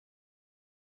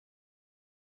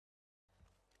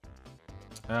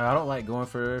I don't like going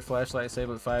for flashlight save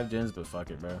with 5 gens, but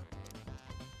fuck it, bro.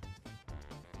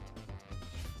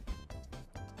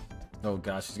 Oh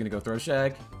gosh, she's gonna go throw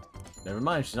shag. Never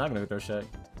mind, she's not gonna go throw shag.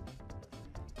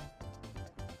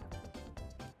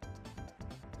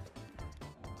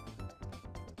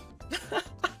 I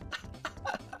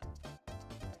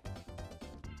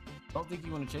don't think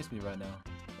you want to chase me right now.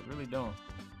 I really don't.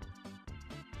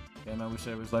 Damn, I wish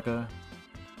there was like a...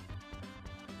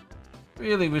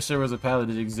 Really wish there was a pallet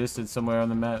that existed somewhere on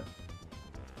the map.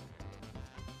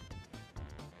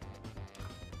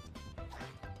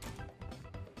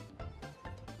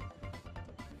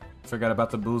 Forgot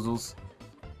about the boozles.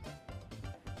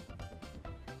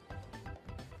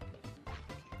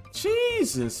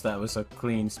 Jesus, that was a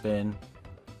clean spin.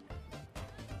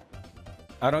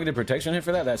 I don't get a protection hit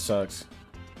for that? That sucks.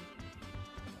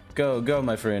 Go, go,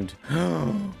 my friend.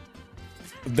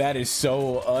 That is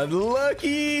so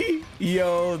unlucky.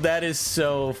 Yo, that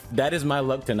is my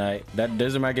luck tonight.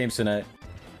 Those are my games tonight.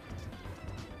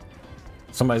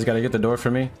 Somebody's got to get the door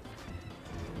for me.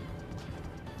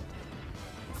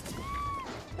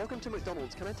 Welcome to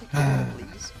McDonald's. Can I take your order,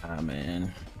 please? Ah,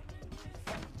 man.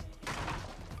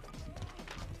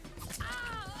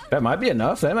 That might be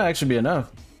enough. That might actually be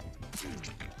enough.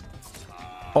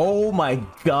 Oh my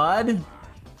god.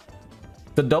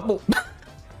 The double...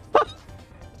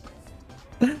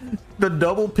 The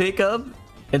double pickup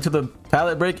into the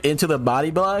pallet break into the body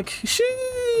block.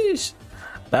 Sheesh.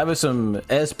 That was some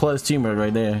S+ teamwork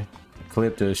right there.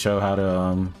 Clip to show how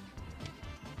to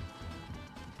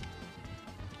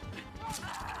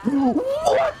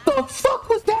What the fuck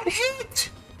was that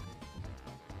hit?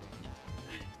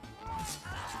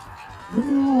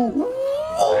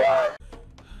 What?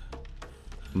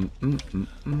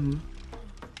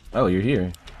 Oh, you're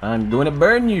here. I'm going to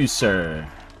burn you, sir.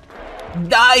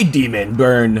 Die, demon!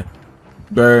 Burn!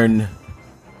 Burn!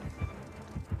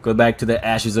 Go back to the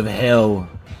ashes of hell.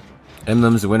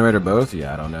 Emblems, win rate, or both?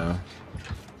 Yeah, I don't know.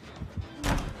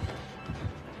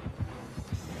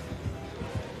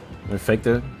 We fake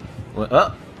the... What?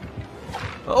 Oh!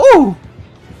 Oh!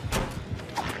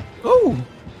 Oh!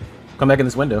 Come back in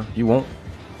this window. You won't.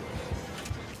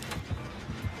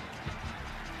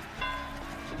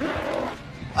 Oh,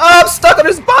 I'm stuck on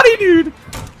his body, dude!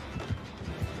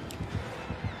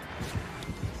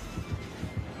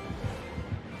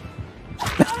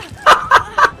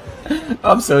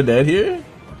 I'm so dead here.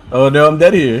 Oh no, I'm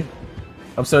dead here.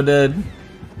 I'm so dead.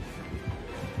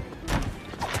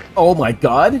 Oh my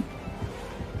god.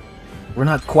 We're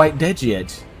not quite dead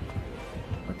yet.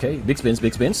 Okay, big spins,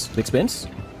 big spins, big spins.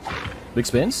 Big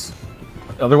spins.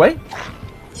 Other way.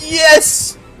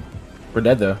 Yes! We're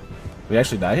dead though. We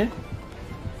actually die here?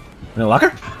 In a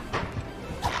locker?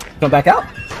 Jump back out.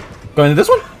 Go into this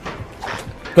one.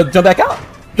 Go jump back out.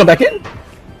 Jump back in.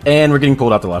 And we're getting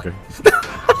pulled out the locker.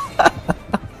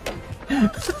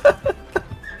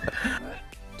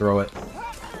 Throw it.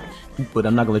 But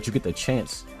I'm not gonna let you get the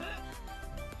chance.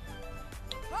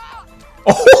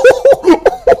 Oh!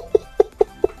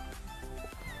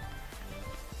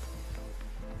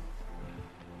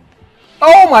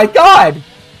 Oh my god!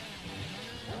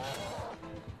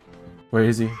 Where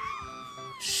is he?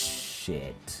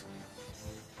 Shit.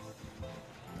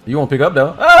 You won't pick up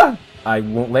though. Ah! I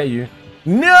won't let you.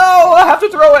 No! I have to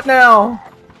throw it now!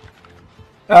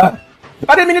 I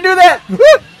didn't mean to do that!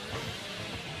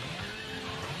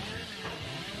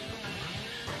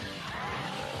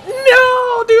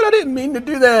 No, dude, I didn't mean to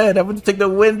do that. I want to take the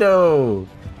window.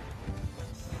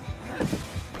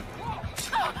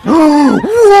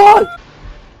 What?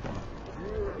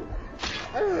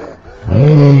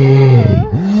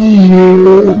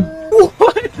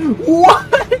 What? What?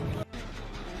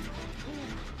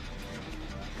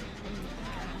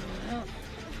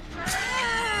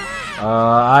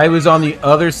 I was on the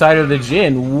other side of the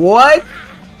gin. What?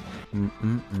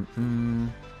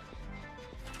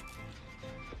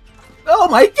 Oh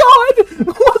my god!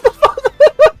 What the fuck?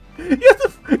 You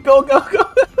have to go, go, go!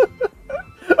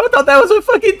 I thought that was a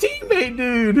fucking teammate,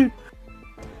 dude!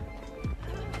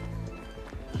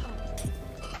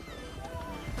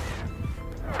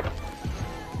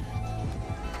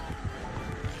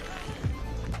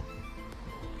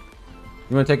 You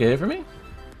wanna take a hit for me?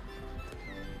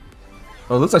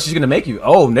 Oh, it looks like she's gonna make you.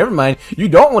 Oh, never mind. You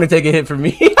don't want to take a hit from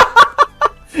me.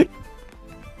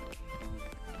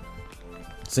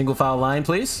 Single file line,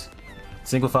 please.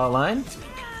 Single file line.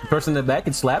 The person in the back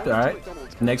can slap. All right.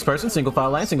 Next person. Single file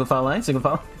line. Single file line. Single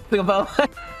file. Single file line.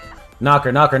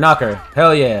 Knocker. Knocker. Knocker.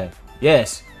 Hell yeah.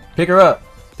 Yes. Pick her up.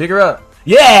 Pick her up.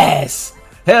 Yes.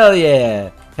 Hell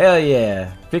yeah. Hell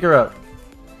yeah. Pick her up.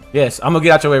 Yes. I'm gonna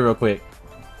get out your way real quick.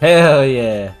 Hell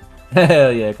yeah.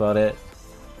 Hell yeah, Claudette.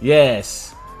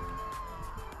 Yes.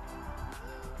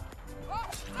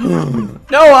 No,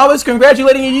 I was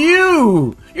congratulating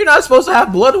you. You're not supposed to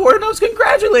have blood ward. I was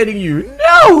congratulating you.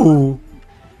 No.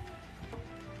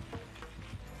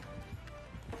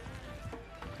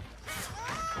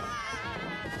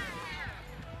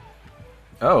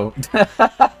 Oh.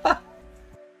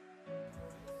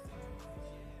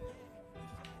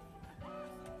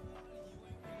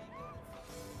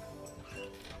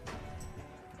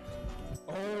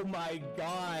 Oh my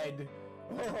god.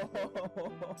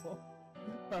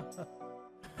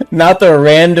 Not the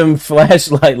random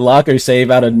flashlight locker save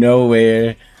out of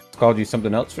nowhere. Called you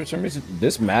something else for some reason.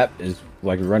 This map is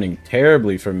like running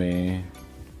terribly for me.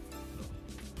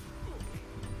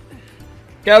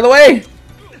 Get out of the way!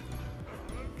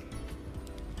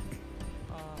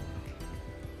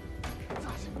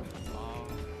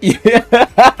 Yeah.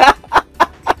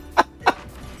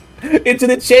 Into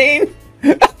the chain.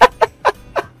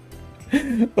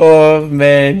 Oh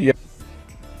man. Yeah.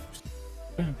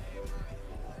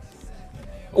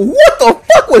 What the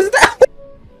fuck was that?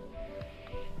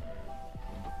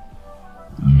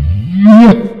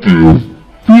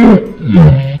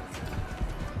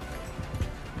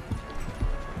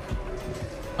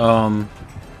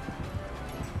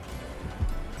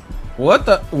 What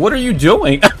the? What are you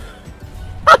doing?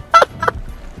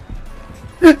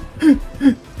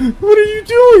 What are you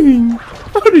doing?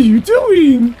 What are you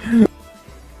doing?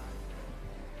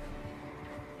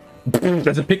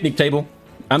 That's a picnic table.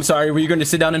 I'm sorry, were you going to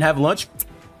sit down and have lunch?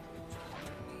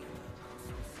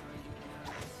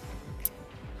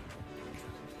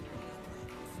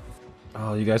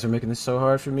 Oh, you guys are making this so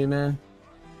hard for me, man.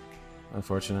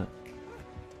 Unfortunate.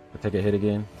 I'll take a hit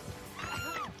again.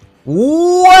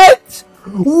 What?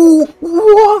 What?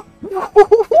 What?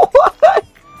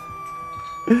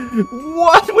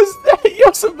 What was that?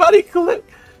 Yo, somebody click.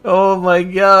 Oh my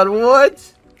god,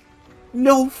 what?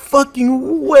 No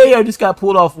fucking way I just got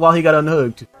pulled off while he got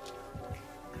unhooked.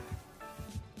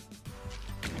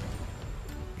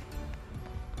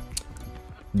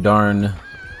 Darn.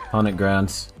 Haunted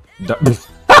grounds.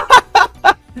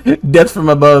 Death from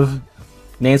above.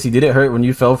 Nancy, did it hurt when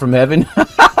you fell from heaven?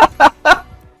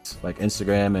 Like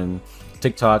Instagram and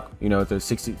TikTok, you know, the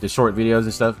short videos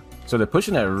and stuff. So they're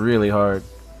pushing that really hard.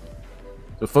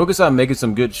 So focus on making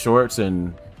some good shorts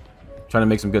and trying to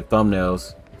make some good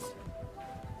thumbnails.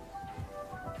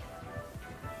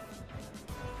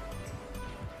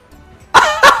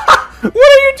 What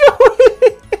are you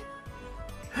doing?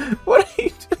 What are you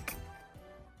doing?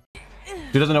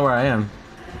 She doesn't know where I am.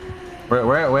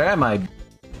 Where am I?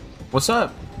 What's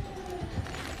up?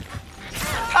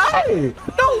 Hey!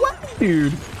 No way,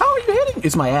 dude! How are you hitting?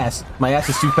 It's my ass. My ass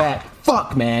is too fat.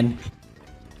 Fuck, man.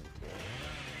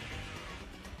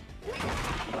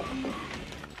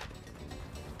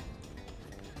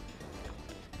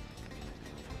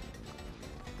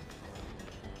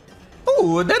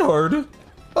 Oh, that hard.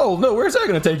 Oh no, where's that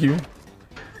gonna take you?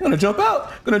 I'm gonna jump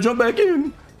out. Gonna jump back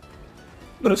in.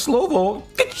 Gonna slow vault.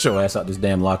 Get your ass out this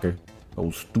damn locker.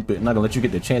 Oh, stupid. I'm not gonna let you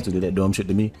get the chance to do that dumb shit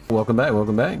to me. Welcome back,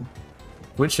 welcome back.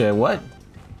 Which, what?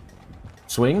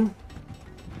 Swing?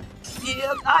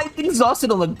 Yeah, I'm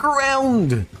exhausted on the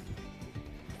ground.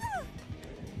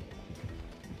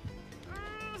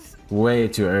 Way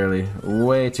too early.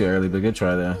 Way too early, but good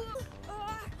try there.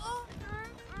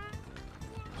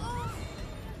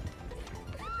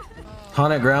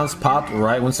 Haunted grounds popped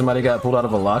right when somebody got pulled out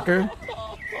of a locker.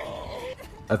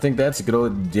 I think that's a good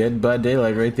old Dead by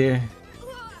Daylight right there.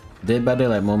 Dead by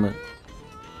Daylight moment.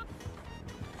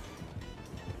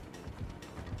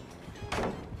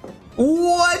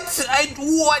 What?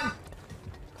 What?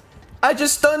 I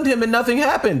just stunned him and nothing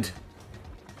happened.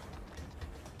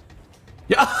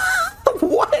 Yeah.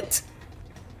 What?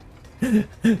 We'll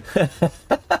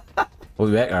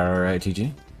be back. All right,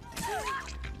 TG.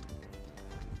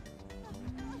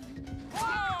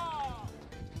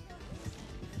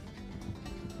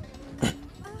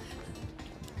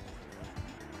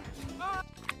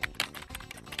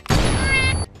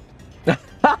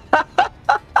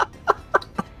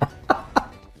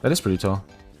 That is pretty tall.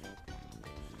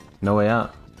 No way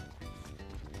out.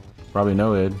 Probably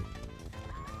no id.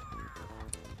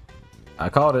 I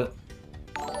called it.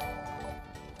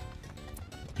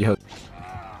 Yo.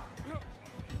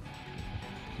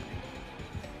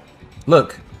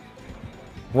 Look.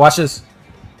 Watch this.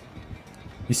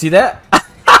 You see that?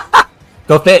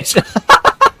 Go fetch.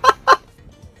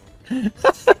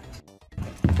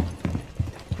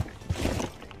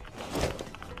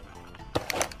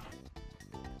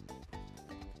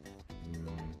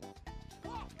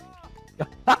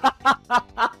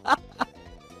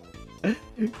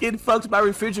 It fucks my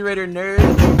refrigerator, nerd.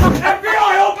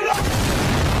 FBI, open up!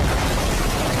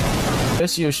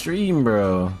 That's your stream,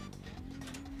 bro.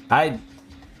 I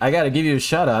gotta give you a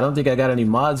shout out. I don't think I got any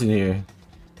mods in here.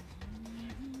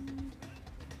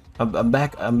 I'm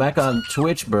back on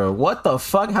Twitch, bro. What the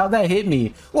fuck? How'd that hit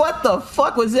me? What the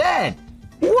fuck was that?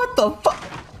 What the fuck?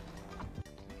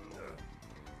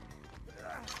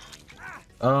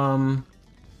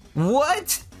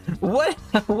 What?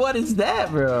 What is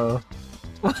that, bro?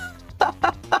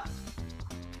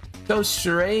 So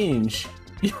strange.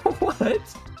 What?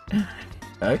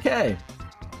 Okay.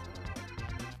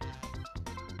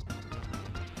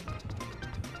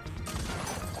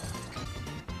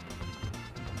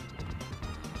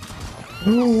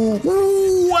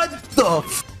 What the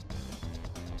f—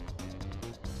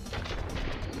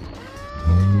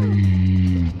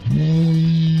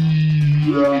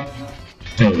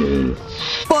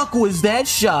 fuck was that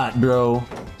shot, bro?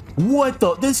 What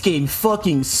the— this game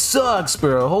fucking sucks,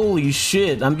 bro. Holy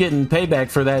shit. I'm getting payback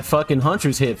for that fucking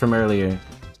Hunter's hit from earlier.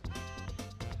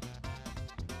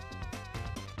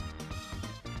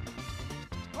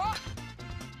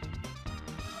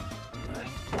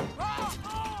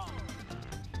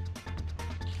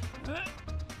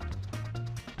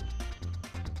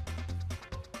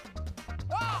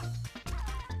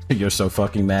 You're so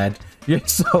fucking mad. You're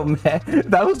so mad.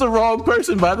 That was the wrong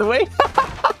person, by the way.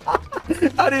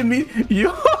 I didn't mean you.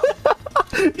 Yo,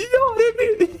 I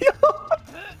didn't mean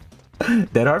yo.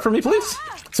 Dead hard for me, please.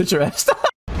 Sit your ass.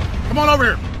 Come on over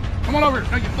here. Come on over here.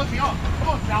 No, you flipped me off. Come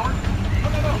on, coward. No,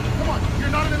 no, no. Come on. You're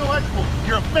not an intellectual.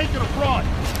 You're a fake and a fraud.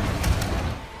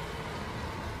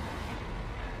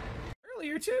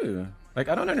 Earlier too. Like,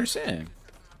 I don't understand.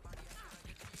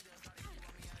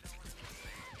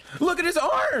 Look at his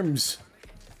arms.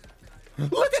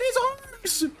 Look at his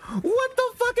arms. What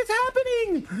the fuck is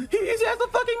happening? He has a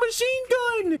fucking machine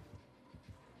gun.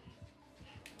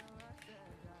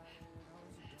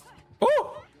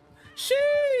 Oh,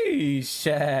 sheesh.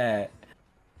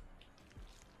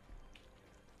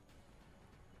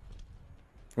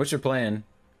 What's your plan?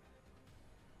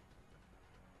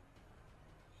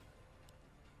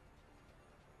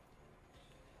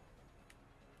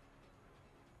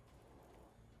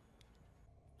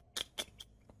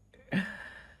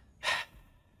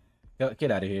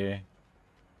 Get out of here.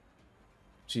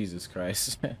 Jesus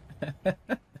Christ.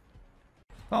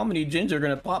 How many gins are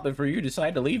gonna pop before you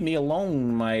decide to leave me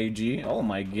alone, my G? Oh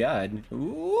my god.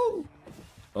 Ooh.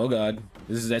 Oh god.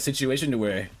 This is that situation to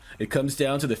where it comes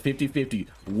down to the 50-50.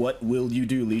 What will you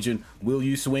do, Legion? Will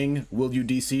you swing? Will you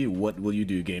DC? What will you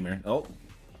do, gamer? Oh.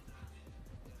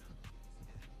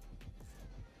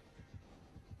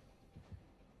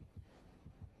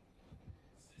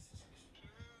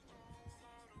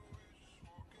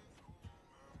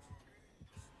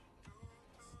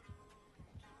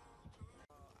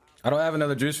 I don't have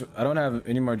another juice. I don't have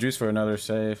any more juice for another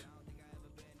save.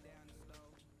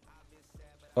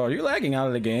 Oh, are you lagging out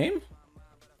of the game?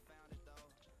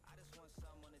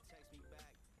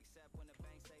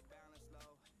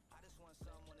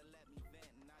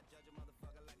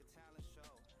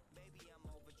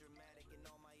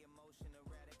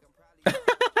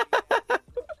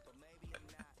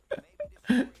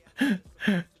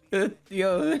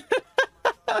 Yo,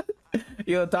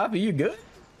 yo, Toppy, you good?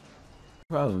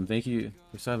 No problem. Thank you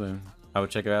for subbing. I will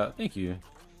check it out. Thank you.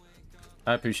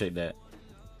 I appreciate that.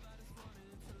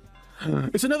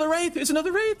 It's another wraith. It's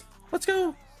another wraith. Let's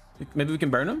go. Maybe we can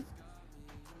burn him.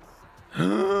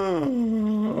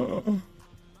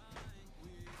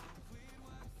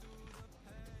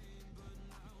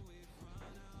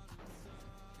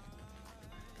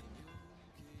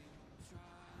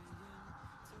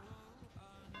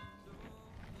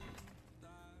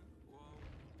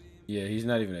 Yeah, he's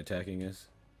not even attacking us.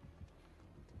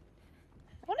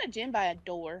 I want a gym by a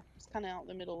door. It's kind of out in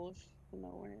the middle of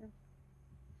nowhere.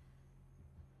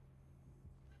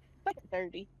 It's like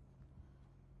 30.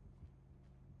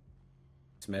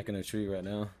 Smacking a tree right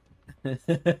now.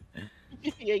 Yeah,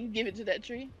 you give it to that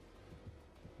tree.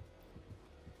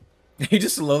 He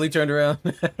just slowly turned around.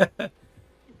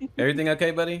 Everything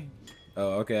okay, buddy?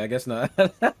 Oh, okay, I guess not.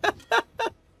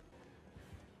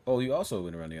 Oh, you also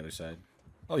went around the other side.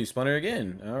 Oh, you spun her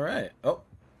again. All right. Oh.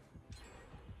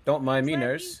 Don't mind me,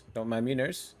 nurse. Don't mind me,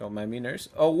 nurse. Don't mind me, nurse.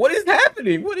 Oh, what is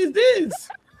happening? What is this?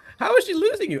 How is she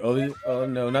losing you? Oh, oh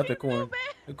no, not the corn.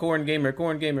 The corn gamer,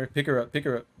 corn gamer. Pick her up, pick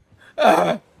her up.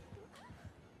 Ah!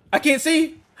 I can't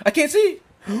see. I can't see.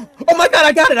 Oh my god,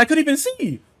 I got it. I couldn't even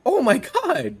see. Oh my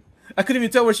god. I couldn't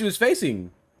even tell where she was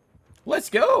facing. Let's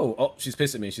go. Oh, she's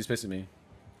pissed at me. She's pissed at me.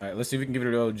 All right, let's see if we can give her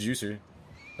a little juicer.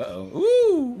 Uh-oh.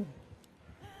 Ooh.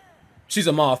 She's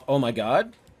a moth. Oh my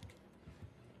god.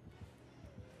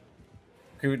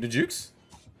 Okay, the jukes.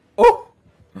 Oh.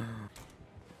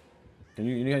 Can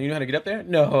you know how to get up there?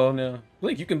 No, no.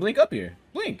 Blink. You can blink up here.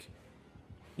 Blink.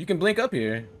 You can blink up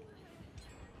here.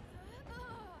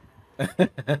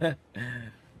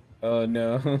 Oh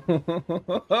no.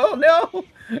 Oh no.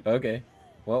 Okay.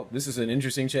 Well, this is an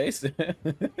interesting chase.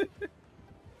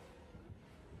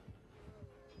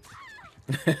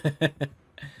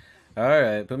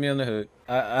 Alright, put me on the hook.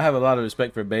 I have a lot of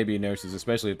respect for baby nurses,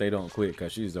 especially if they don't quit,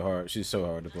 because she's so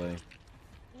hard to play.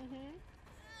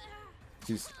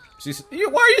 Why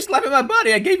are you slapping my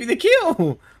body? I gave you the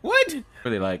kill! What?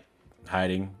 Really like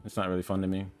hiding. It's not really fun to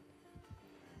me.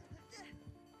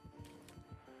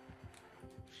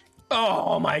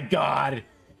 Oh my god!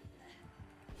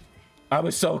 I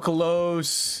was so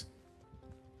close.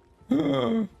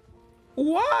 Why?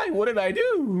 What did I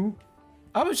do?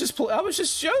 I was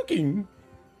just joking.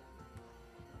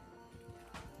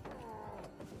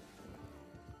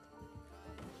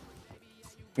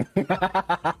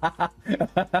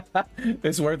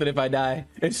 It's worth it if I die.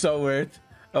 It's so worth.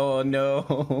 Oh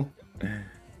no.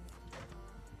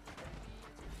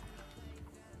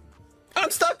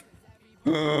 I'm stuck.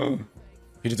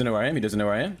 He doesn't know where I am. He doesn't know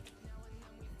where I am.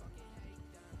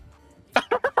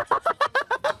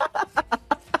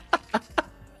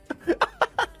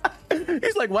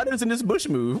 He's like, why doesn't this bush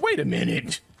move? Wait a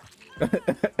minute.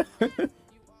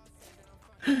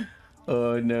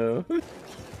 Oh no.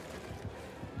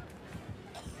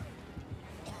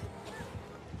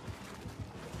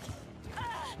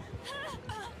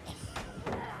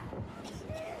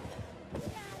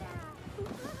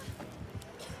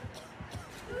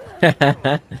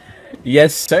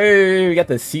 Yes, sir. We got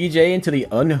the CJ into the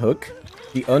unhook.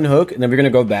 The unhook, and then we're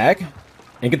gonna go back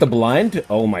and get the blind.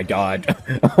 Oh my god.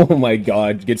 Oh my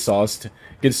god. Get sauced.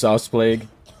 Get sauced, Plague.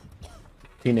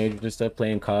 Teenagers and stuff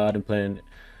playing COD and playing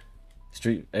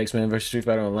X-Men versus Street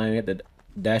Fighter Online. We got the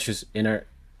dashes in our.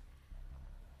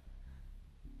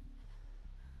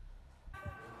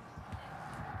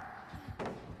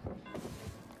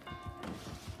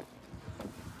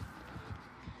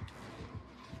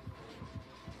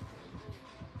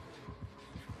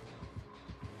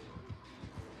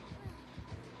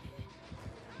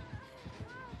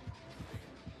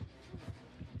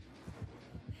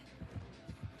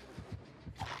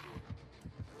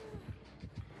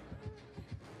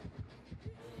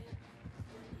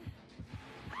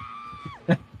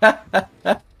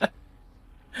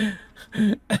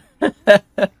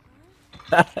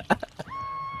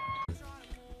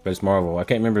 But it's Marvel. I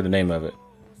can't remember the name of it.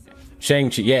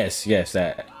 Shang-Chi. Yes, yes,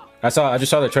 that. I just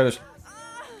saw the trailers.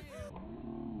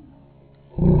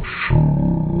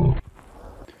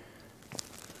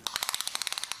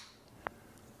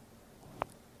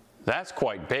 That's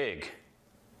quite big.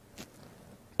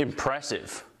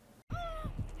 Impressive.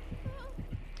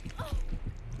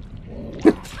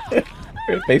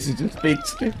 Her face is just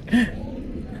speaks.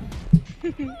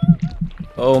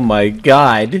 Oh my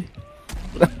god.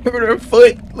 Look at her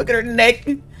foot. Look at her neck.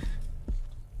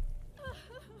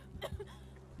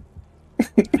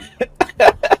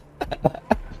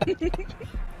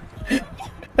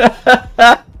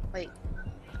 Wait.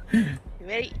 You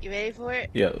ready? You ready for it?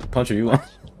 Yeah, puncher, you want?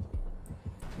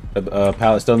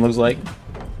 Pallet stone looks like.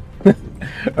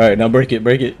 Alright, now break it,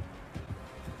 break it.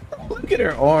 Look at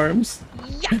her arms.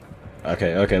 Yeah.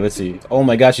 Okay, okay, let's see. Oh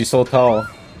my gosh, she's so tall.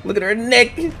 Look at her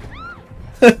neck.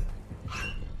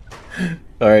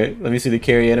 Alright, let me see the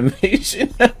carry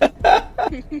animation.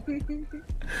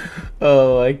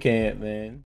 Oh, I can't, man.